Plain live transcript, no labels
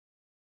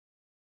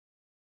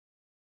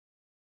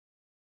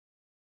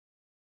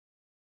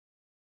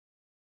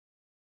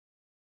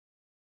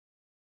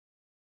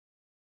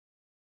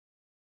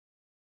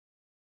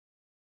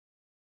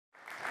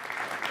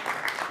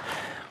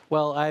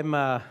Well, I don't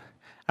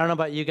know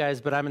about you guys,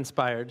 but I'm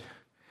inspired.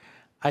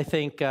 I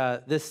think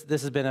this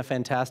has been a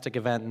fantastic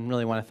event, and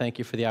really want to thank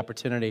you for the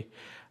opportunity.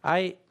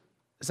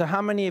 So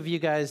how many of you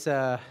guys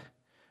are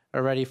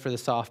ready for the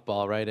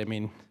softball, right? I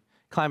mean,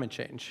 climate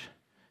change.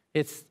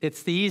 It's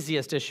the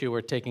easiest issue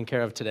we're taking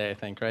care of today, I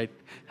think, right?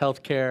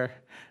 Healthcare.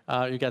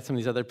 You've got some of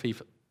these other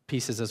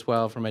pieces as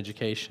well from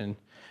education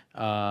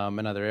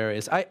and other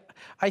areas.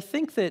 I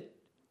think that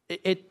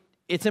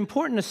it's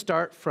important to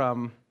start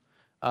from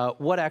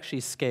what actually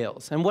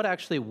scales and what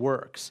actually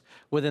works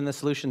within the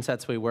solution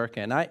sets we work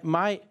in.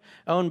 My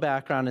own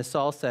background, as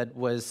Saul said,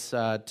 was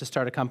to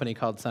start a company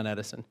called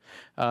SunEdison.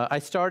 I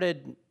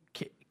started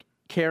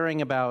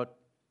caring about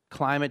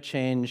climate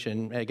change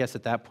and, I guess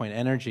at that point,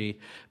 energy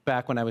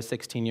back when I was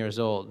 16 years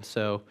old.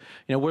 So,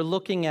 we're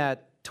looking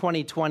at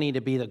 2020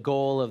 to be the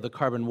goal of the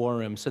carbon war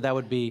room. So that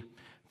would be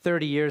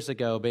 30 years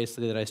ago,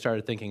 basically, that I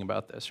started thinking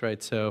about this,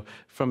 right? So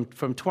from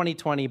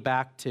 2020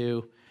 back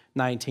to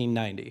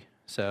 1990.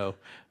 So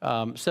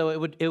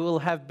it will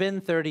have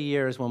been 30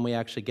 years when we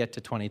actually get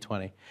to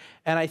 2020.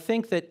 And I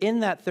think that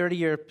in that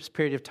 30-year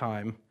period of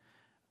time,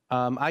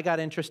 I got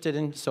interested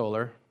in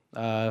solar,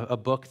 a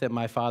book that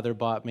my father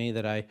bought me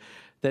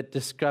that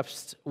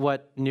discussed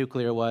what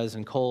nuclear was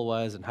and coal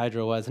was and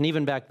hydro was. And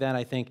even back then,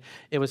 I think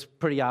it was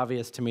pretty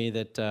obvious to me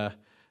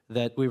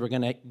that we were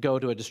going to go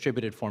to a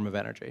distributed form of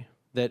energy,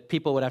 that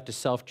people would have to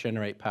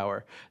self-generate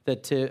power,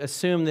 that to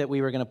assume that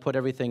we were going to put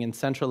everything in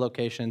central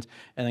locations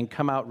and then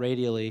come out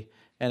radially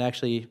and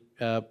actually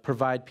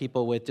provide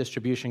people with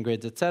distribution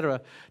grids, et cetera,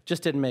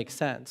 just didn't make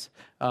sense.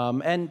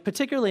 And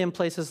particularly in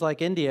places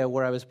like India,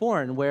 where I was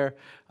born, where,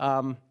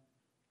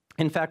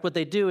 in fact, what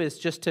they do is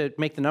just to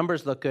make the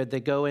numbers look good,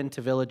 they go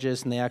into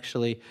villages and they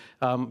actually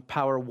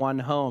power one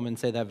home and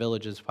say that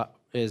village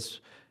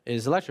is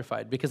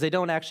electrified, because they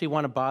don't actually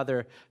want to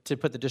bother to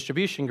put the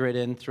distribution grid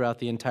in throughout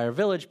the entire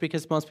village,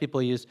 because most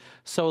people use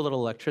so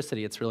little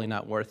electricity, it's really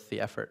not worth the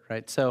effort,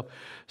 right?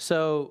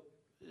 So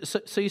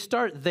you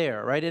start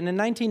there, right? And in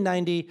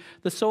 1990,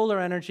 the solar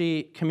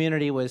energy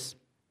community was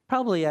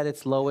probably at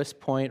its lowest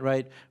point,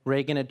 right?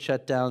 Reagan had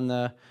shut down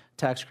the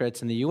tax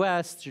credits in the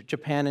US,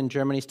 Japan and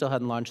Germany still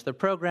hadn't launched their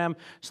program,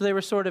 so they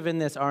were sort of in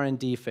this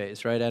R&D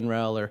phase, right?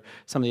 NREL or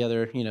some of the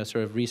other,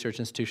 sort of research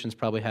institutions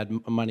probably had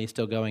money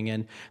still going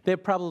in. They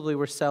probably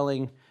were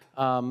selling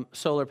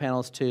solar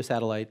panels to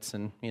satellites,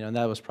 and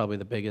that was probably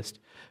the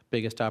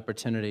biggest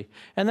opportunity.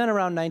 And then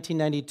around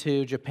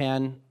 1992,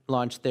 Japan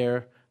launched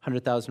their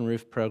 100,000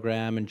 roof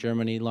program, and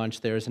Germany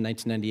launched theirs in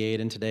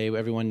 1998, and today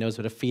everyone knows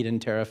what a feed-in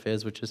tariff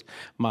is, which is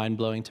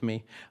mind-blowing to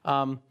me.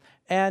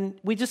 And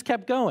we just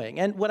kept going.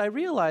 And what I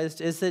realized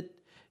is that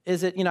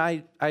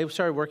I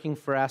started working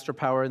for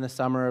AstroPower in the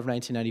summer of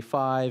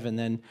 1995, and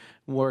then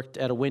worked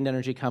at a wind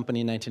energy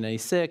company in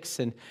 1996.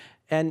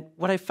 And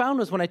what I found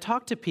was when I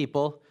talked to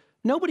people,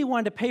 nobody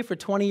wanted to pay for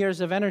 20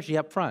 years of energy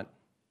up front.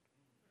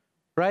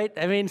 Right?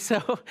 I mean,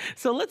 so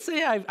let's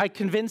say I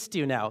convinced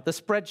you now. The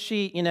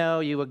spreadsheet,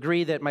 you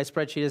agree that my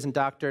spreadsheet isn't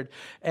doctored,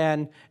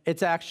 and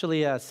it's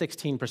actually a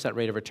 16%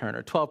 rate of return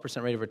or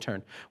 12% rate of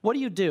return. What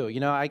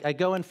do? I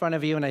go in front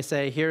of you and I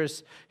say,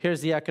 here's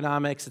the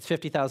economics. It's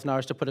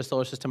 $50,000 to put a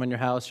solar system on your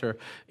house, or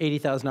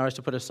 $80,000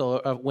 to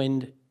put a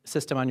wind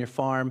system on your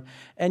farm.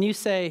 And you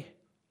say,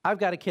 I've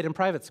got a kid in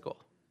private school.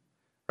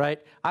 Right?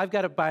 I've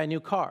got to buy a new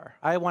car.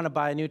 I want to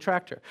buy a new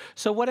tractor.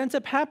 So what ends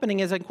up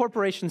happening is that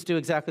corporations do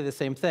exactly the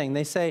same thing.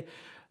 They say,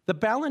 the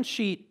balance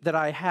sheet that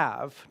I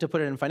have, to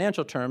put it in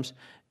financial terms,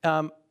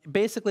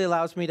 basically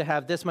allows me to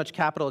have this much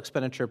capital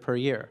expenditure per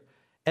year.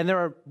 And there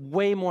are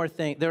way more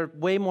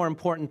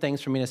important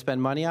things for me to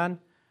spend money on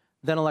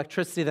than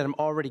electricity that I'm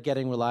already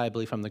getting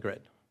reliably from the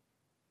grid.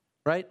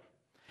 Right?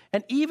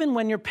 And even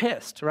when you're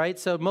pissed, right?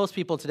 So most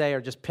people today are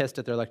just pissed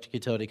at their electric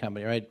utility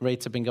company, right?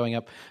 Rates have been going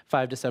up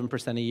 5 to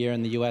 7% a year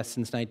in the US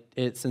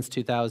since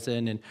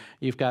 2000, and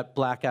you've got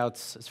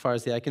blackouts, as far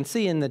as the eye can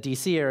see, in the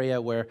DC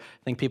area, where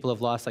I think people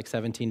have lost like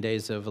 17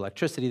 days of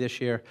electricity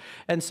this year.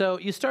 And so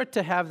you start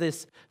to have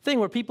this thing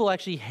where people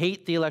actually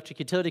hate the electric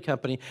utility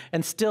company,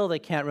 and still they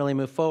can't really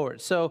move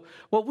forward. So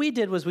what we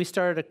did was we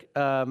started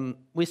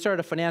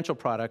a financial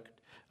product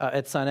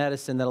at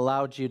SunEdison that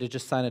allowed you to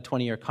just sign a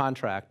 20-year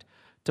contract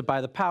to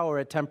buy the power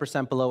at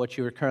 10% below what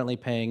you were currently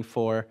paying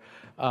for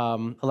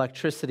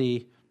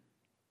electricity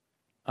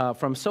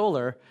from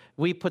solar.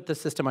 We put the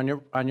system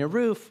on your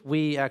roof.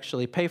 We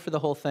actually pay for the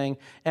whole thing,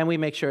 and we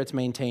make sure it's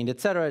maintained,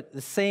 et cetera.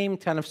 The same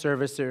kind of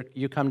service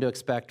you come to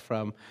expect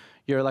from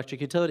your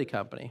electric utility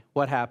company.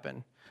 What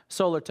happened?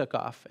 Solar took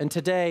off. And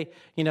today,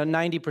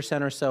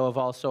 90% or so of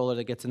all solar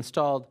that gets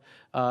installed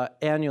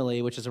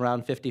annually, which is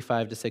around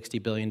 $55 to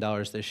 $60 billion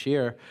this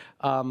year,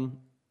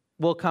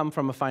 will come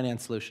from a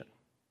finance solution.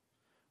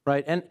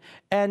 Right?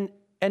 And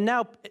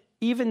now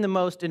even the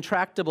most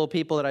intractable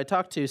people that I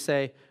talk to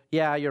say,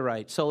 yeah, you're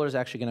right, solar is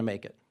actually going to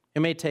make it. It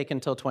may take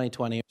until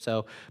 2020 or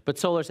so, but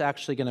solar's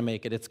actually going to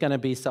make it. It's going to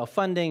be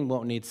self-funding,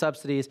 won't need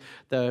subsidies.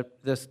 The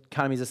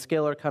economies of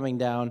scale are coming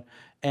down,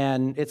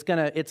 and it's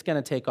going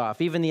to take off.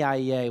 Even the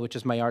IEA, which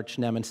is my arch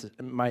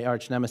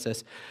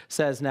nemesis,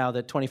 says now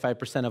that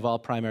 25% of all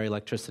primary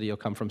electricity will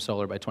come from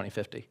solar by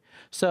 2050.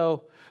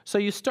 So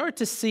you start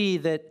to see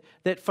that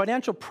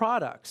financial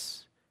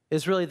products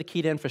is really the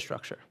key to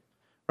infrastructure.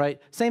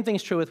 Right? Same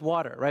thing's true with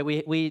water, right?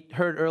 We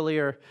heard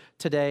earlier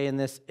today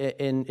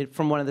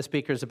from one of the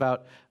speakers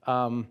about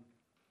how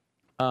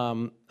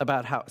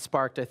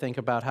sparked, I think,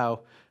 about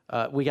how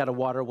we got a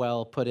water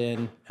well put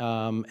in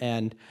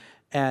and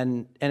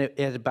it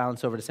had to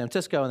bounce over to San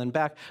Francisco and then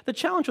back. The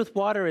challenge with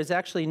water is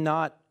actually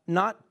not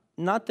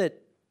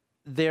that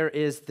there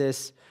is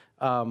this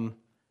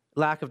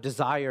lack of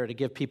desire to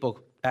give people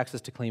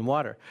access to clean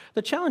water.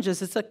 The challenge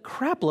is it's a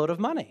crap load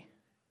of money.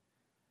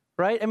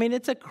 Right? I mean,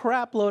 it's a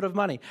crap load of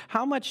money.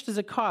 How much does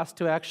it cost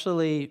to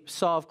actually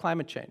solve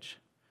climate change?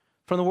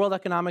 From the World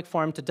Economic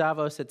Forum to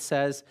Davos, it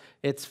says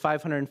it's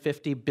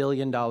 $550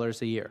 billion a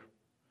year.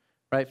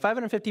 Right?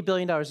 $550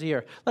 billion a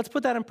year. Let's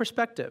put that in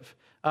perspective.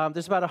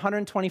 There's about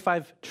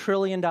 $125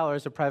 trillion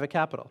of private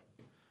capital.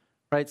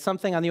 Right?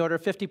 Something on the order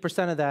of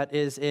 50% of that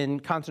is in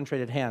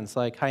concentrated hands,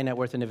 like high net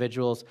worth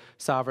individuals,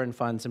 sovereign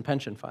funds, and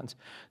pension funds.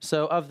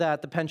 So of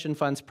that, the pension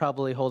funds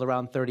probably hold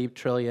around 30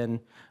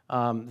 trillion.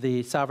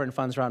 The sovereign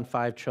funds around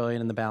 5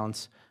 trillion, and the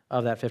balance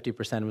of that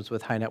 50% was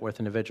with high net worth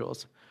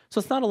individuals. So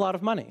it's not a lot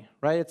of money,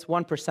 right? It's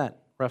 1%,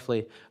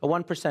 roughly, a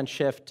 1%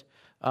 shift.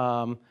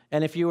 And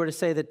if you were to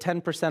say that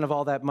 10% of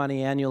all that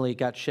money annually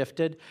got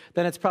shifted,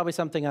 then it's probably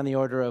something on the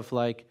order of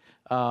like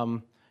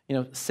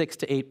 6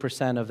 to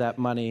 8% of that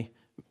money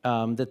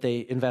that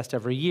they invest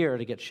every year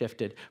to get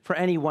shifted for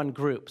any one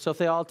group. So if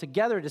they all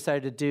together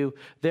decided to do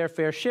their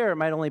fair share, it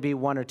might only be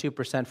 1 or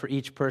 2% for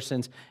each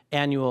person's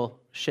annual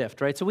shift,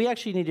 right? So we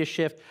actually need to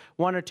shift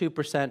 1 or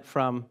 2%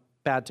 from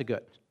bad to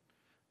good.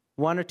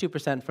 1 or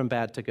 2% from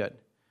bad to good.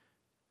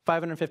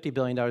 $550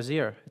 billion a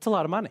year. It's a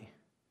lot of money,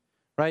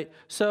 right?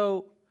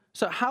 So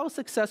how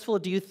successful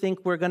do you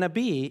think we're going to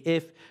be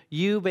if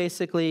you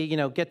basically,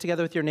 get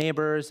together with your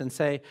neighbors and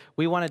say,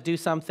 we want to do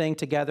something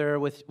together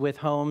with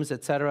homes,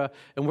 et cetera,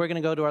 and we're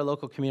going to go to our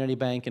local community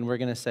bank and we're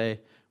going to say,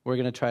 we're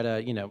going to try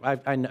to,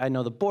 I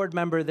know the board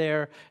member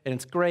there, and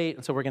it's great,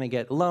 and so we're going to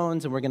get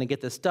loans and we're going to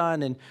get this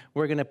done, and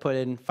we're going to put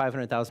in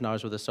 $500,000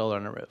 worth of solar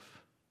on a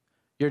roof.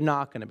 You're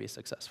not going to be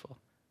successful.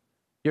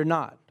 You're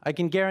not. I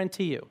can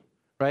guarantee you,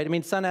 right? I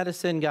mean,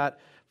 SunEdison got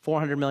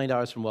 $400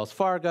 million from Wells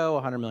Fargo,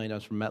 $100 million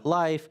from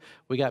MetLife.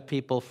 We got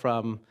people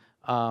from,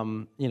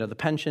 the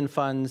pension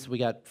funds. We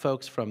got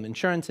folks from the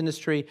insurance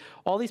industry.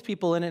 All these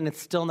people in it, and it's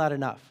still not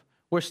enough.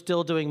 We're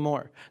still doing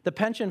more. The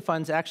pension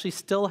funds actually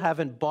still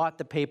haven't bought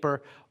the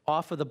paper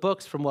off of the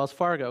books from Wells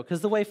Fargo,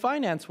 because the way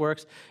finance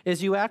works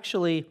is you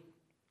actually,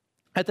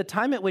 at the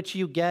time at which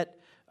you get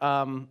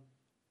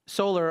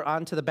solar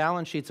onto the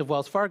balance sheets of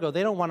Wells Fargo,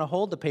 they don't want to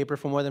hold the paper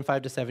for more than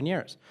 5 to 7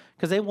 years,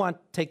 because they want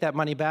to take that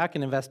money back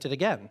and invest it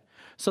again.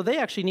 So they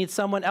actually need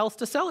someone else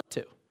to sell it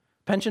to.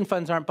 Pension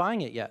funds aren't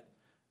buying it yet.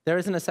 There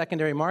isn't a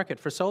secondary market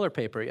for solar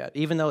paper yet,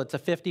 even though it's a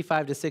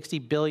 $55 to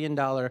 $60 billion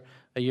a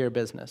year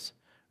business,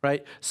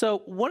 right? So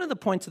one of the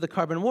points of the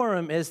Carbon War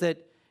Room is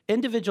that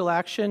individual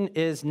action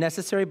is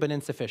necessary but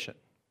insufficient,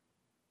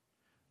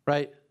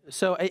 right?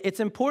 So it's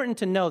important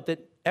to note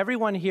that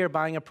everyone here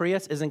buying a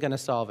Prius isn't going to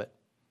solve it.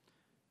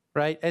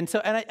 Right? And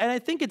I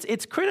think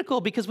it's critical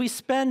because we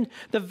spend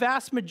the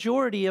vast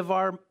majority of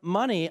our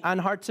money on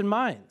hearts and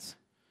minds.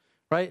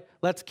 Right?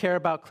 Let's care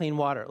about clean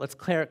water. Let's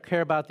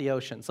care about the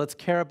oceans. Let's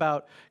care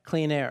about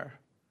clean air.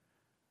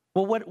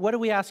 Well, what do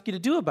we ask you to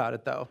do about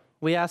it, though?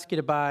 We ask you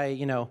to buy,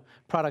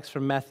 products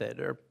from Method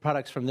or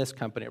products from this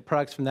company or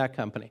products from that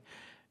company.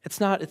 It's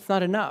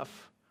not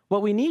enough.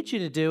 What we need you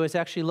to do is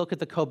actually look at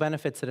the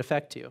co-benefits that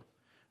affect you.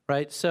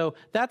 Right? So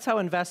that's how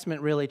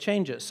investment really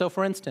changes. So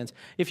for instance,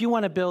 if you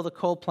want to build a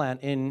coal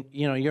plant in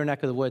your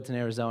neck of the woods in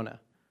Arizona,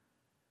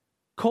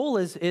 coal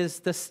is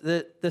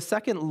the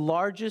second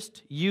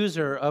largest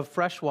user of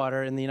fresh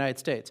water in the United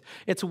States.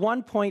 It's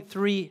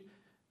 1.3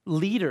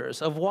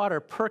 liters of water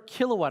per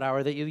kilowatt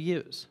hour that you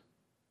use.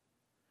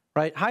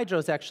 Right? Hydro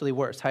is actually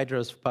worse.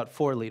 Hydro is about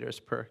 4 liters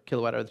per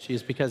kilowatt hour that's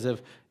used because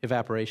of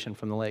evaporation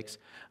from the lakes.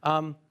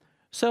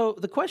 So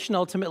the question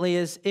ultimately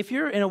is, if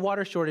you're in a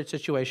water shortage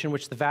situation,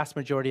 which the vast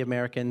majority of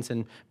Americans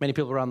and many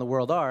people around the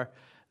world are,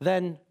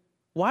 then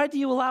why do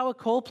you allow a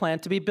coal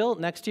plant to be built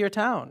next to your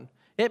town?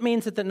 It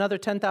means that another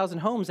 10,000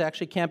 homes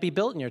actually can't be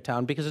built in your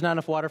town because there's not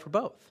enough water for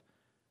both.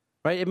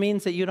 Right? It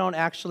means that you don't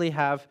actually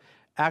have,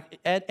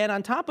 and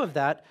on top of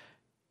that,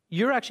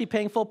 you're actually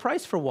paying full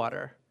price for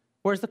water,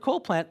 whereas the coal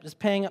plant is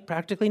paying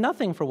practically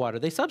nothing for water.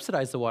 They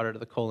subsidize the water to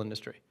the coal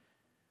industry.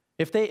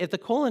 If the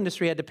coal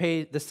industry had to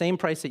pay the same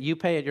price that you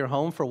pay at your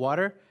home for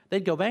water,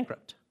 they'd go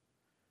bankrupt,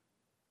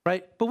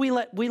 right? But we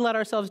let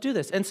ourselves do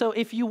this. And so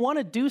if you want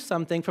to do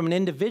something from an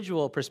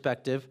individual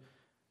perspective,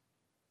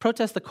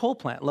 protest the coal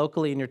plant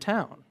locally in your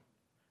town,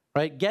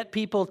 right? Get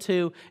people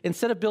to,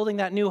 instead of building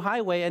that new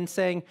highway and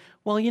saying,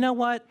 well, you know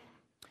what?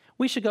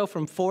 We should go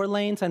from 4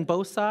 lanes on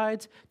both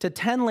sides to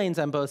 10 lanes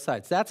on both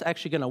sides. That's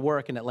actually going to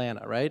work in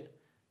Atlanta, right?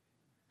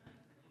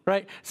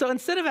 Right? So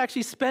instead of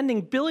actually spending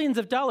billions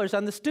of dollars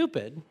on the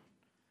stupid,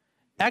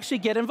 actually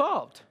get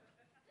involved.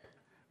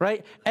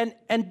 Right?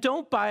 And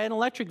don't buy an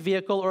electric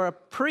vehicle or a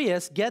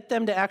Prius. Get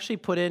them to actually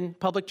put in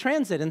public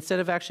transit instead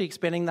of actually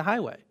expanding the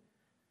highway.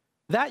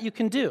 That you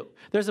can do.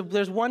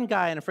 There's one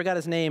guy, and I forgot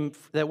his name,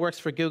 that works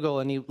for Google,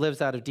 and he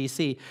lives out of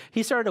DC.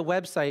 He started a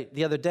website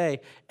the other day,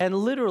 and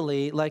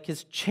literally, like,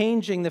 is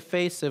changing the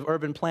face of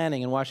urban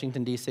planning in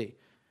Washington, DC.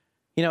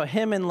 You know,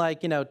 him and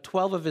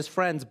 12 of his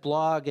friends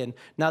blog, and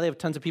now they have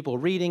tons of people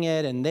reading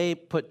it, and they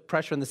put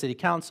pressure on the city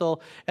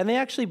council, and they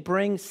actually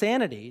bring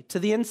sanity to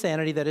the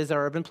insanity that is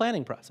our urban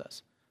planning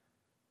process.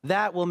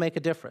 That will make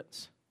a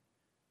difference.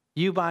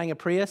 You buying a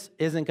Prius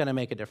isn't going to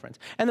make a difference.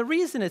 And the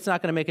reason it's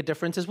not going to make a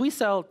difference is we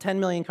sell 10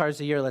 million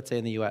cars a year, let's say,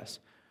 in the US.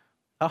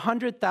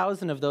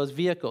 100,000 of those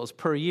vehicles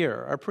per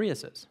year are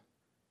Priuses.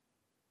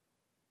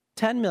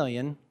 10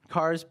 million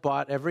cars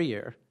bought every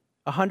year,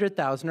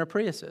 100,000 are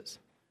Priuses.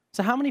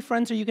 So how many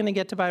friends are you going to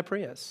get to buy a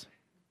Prius?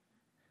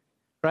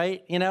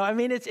 Right? You know, I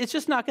mean, it's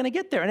just not going to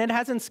get there. And it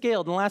hasn't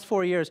scaled. In the last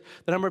 4 years,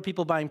 the number of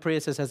people buying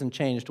Priuses hasn't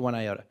changed one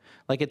iota.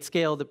 Like, it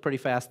scaled pretty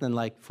fast, and then,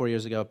 like, 4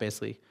 years ago,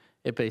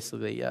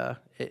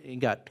 it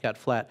got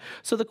flat.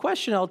 So the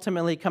question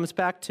ultimately comes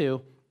back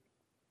to,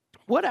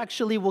 what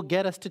actually will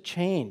get us to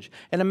change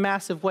in a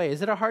massive way?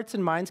 Is it a Hearts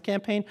and Minds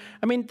campaign?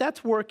 I mean,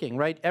 that's working,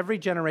 right? Every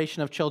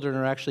generation of children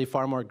are actually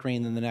far more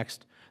green than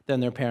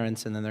their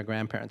parents and then their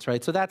grandparents,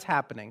 right? So that's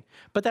happening.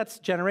 But that's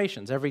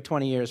generations. Every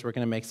 20 years, we're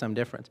going to make some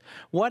difference.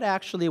 What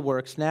actually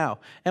works now?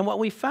 And what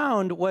we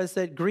found was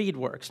that greed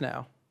works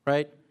now,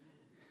 right?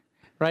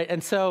 Right?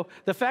 And so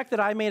the fact that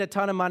I made a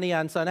ton of money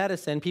on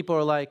SunEdison, people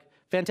are like,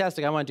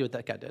 fantastic, I want to do what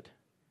that guy did.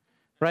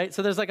 Right?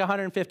 So there's like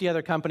 150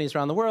 other companies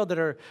around the world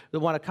that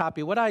want to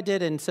copy what I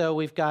did, and so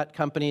we've got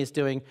companies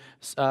doing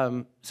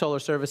solar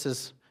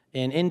services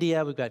in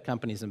India, we've got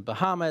companies in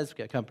Bahamas, we've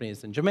got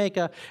companies in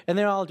Jamaica, and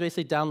they all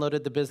basically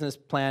downloaded the business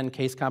plan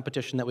case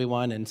competition that we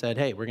won and said,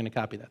 hey, we're going to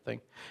copy that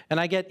thing. And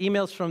I get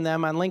emails from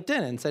them on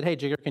LinkedIn and said, hey,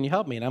 Jigar, can you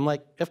help me? And I'm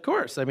like, of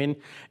course. I mean,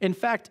 in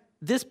fact,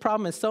 this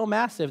problem is so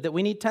massive that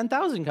we need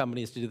 10,000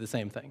 companies to do the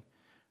same thing.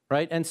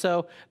 Right? And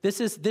so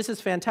this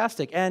is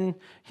fantastic. And,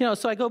 you know,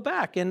 so I go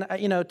back and,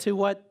 to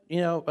what,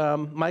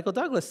 Michael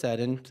Douglas said,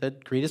 and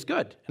said, greed is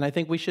good. And I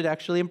think we should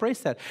actually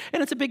embrace that.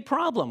 And it's a big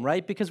problem,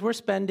 right? Because we're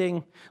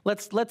spending,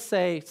 let's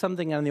say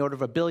something on the order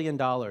of $1 billion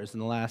in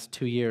the last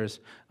 2 years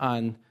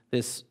on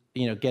this,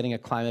 getting a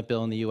climate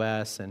bill in the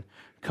US and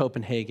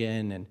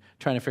Copenhagen and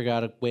trying to figure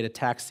out a way to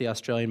tax the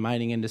Australian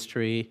mining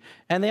industry.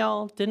 And they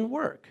all didn't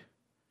work,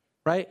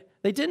 right?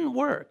 They didn't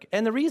work.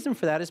 And the reason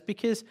for that is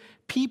because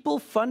people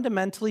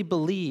fundamentally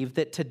believe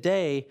that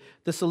today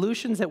the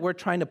solutions that we're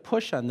trying to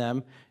push on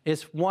them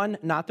is, one,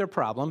 not their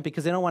problem,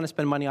 because they don't want to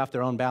spend money off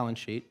their own balance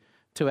sheet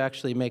to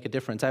actually make a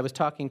difference. I was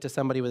talking to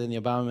somebody within the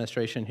Obama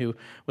administration who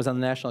was on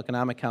the National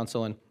Economic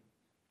Council, and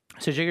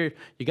said, Jigar,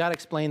 you got to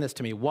explain this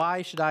to me.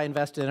 Why should I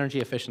invest in energy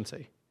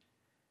efficiency?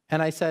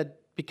 And I said,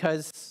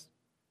 because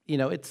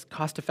it's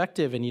cost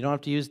effective and you don't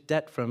have to use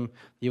debt from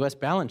the US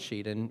balance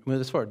sheet and move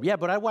this forward. Yeah,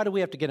 but why do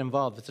we have to get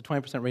involved? It's a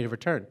 20% rate of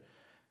return. I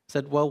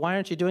said, well, why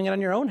aren't you doing it on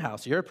your own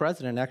house? Your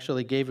president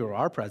actually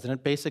our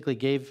president basically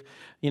gave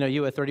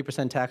you a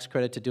 30% tax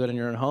credit to do it in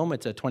your own home.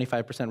 It's a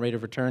 25% rate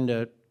of return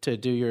to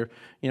do your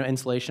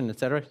insulation, et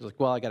cetera. He's like,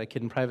 well, I got a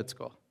kid in private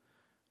school.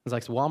 I was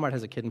like, so Walmart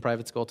has a kid in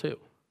private school too.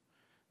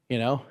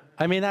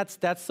 I mean, that's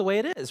the way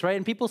it is, right?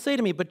 And people say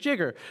to me, but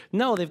Jigar,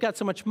 no, they've got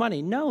so much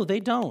money. No, they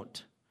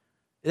don't.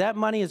 That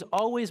money is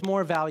always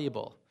more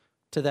valuable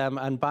to them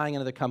on buying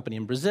another company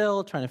in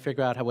Brazil, trying to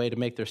figure out a way to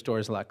make their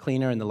stores a lot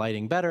cleaner and the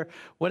lighting better.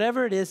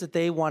 Whatever it is that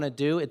they want to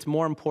do, it's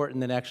more important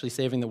than actually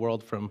saving the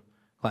world from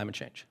climate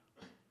change.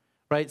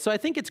 Right? So I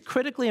think it's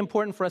critically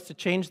important for us to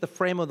change the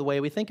frame of the way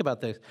we think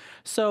about this.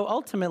 So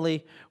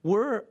ultimately,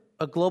 we're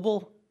a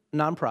global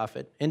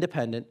nonprofit,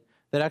 independent,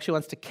 that actually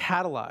wants to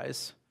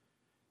catalyze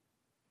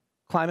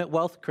climate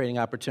wealth creating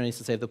opportunities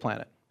to save the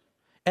planet.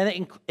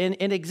 And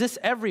it exists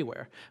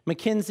everywhere.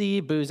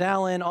 McKinsey, Booz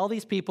Allen, all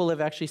these people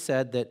have actually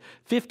said that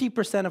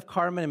 50% of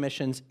carbon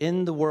emissions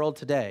in the world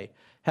today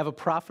have a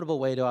profitable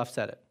way to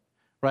offset it,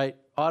 right?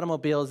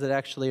 Automobiles that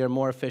actually are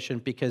more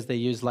efficient because they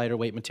use lighter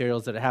weight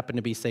materials that happen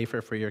to be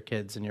safer for your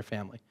kids and your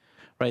family,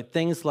 right?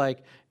 Things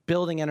like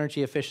building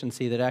energy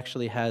efficiency that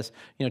actually has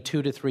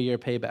 2 to 3 year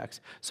paybacks.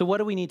 So what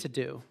do we need to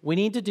do? We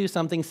need to do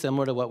something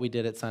similar to what we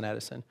did at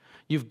SunEdison.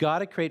 You've got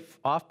to create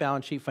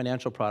off-balance sheet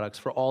financial products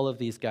for all of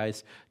these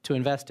guys to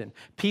invest in.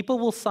 People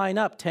will sign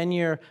up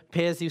 10-year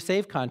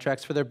pay-as-you-save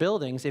contracts for their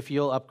buildings if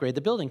you'll upgrade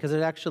the building, because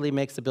it actually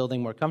makes the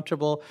building more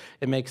comfortable.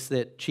 It makes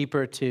it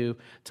cheaper to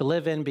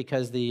live in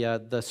because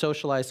the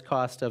socialized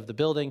cost of the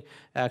building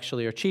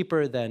actually are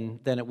cheaper than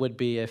it would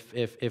be if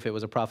it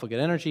was a profligate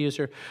energy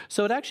user.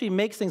 So it actually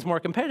makes things more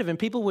competitive, and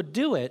people would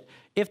do it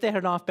if they had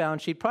an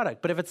off-balance sheet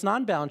product. But if it's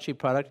non-balance sheet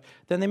product,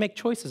 then they make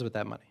choices with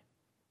that money.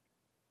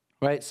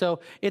 right? So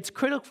it's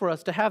critical for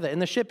us to have that. In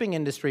the shipping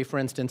industry, for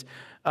instance,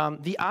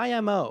 the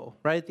IMO,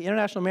 right, the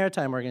International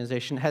Maritime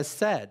Organization, has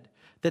said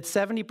that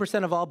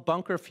 70% of all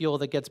bunker fuel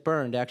that gets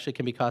burned actually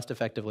can be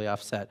cost-effectively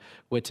offset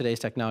with today's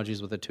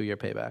technologies with a 2-year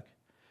payback.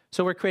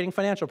 So we're creating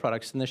financial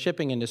products in the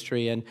shipping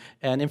industry and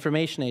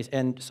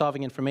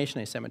solving information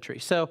asymmetry.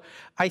 So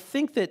I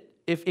think that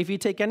if you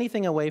take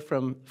anything away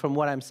from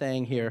what I'm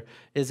saying here,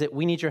 is that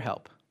we need your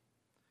help.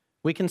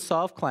 We can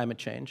solve climate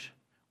change.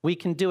 We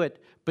can do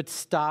it, but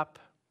stop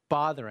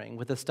bothering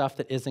with the stuff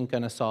that isn't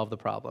going to solve the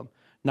problem,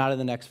 not in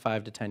the next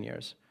 5 to 10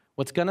 years.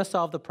 What's going to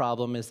solve the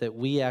problem is that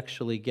we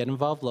actually get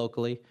involved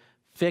locally,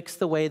 fix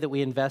the way that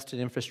we invest in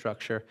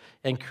infrastructure,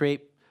 and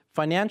create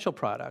financial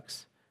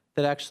products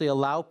that actually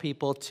allow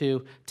people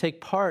to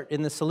take part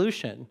in the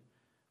solution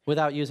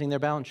without using their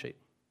balance sheet.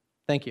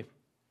 Thank you.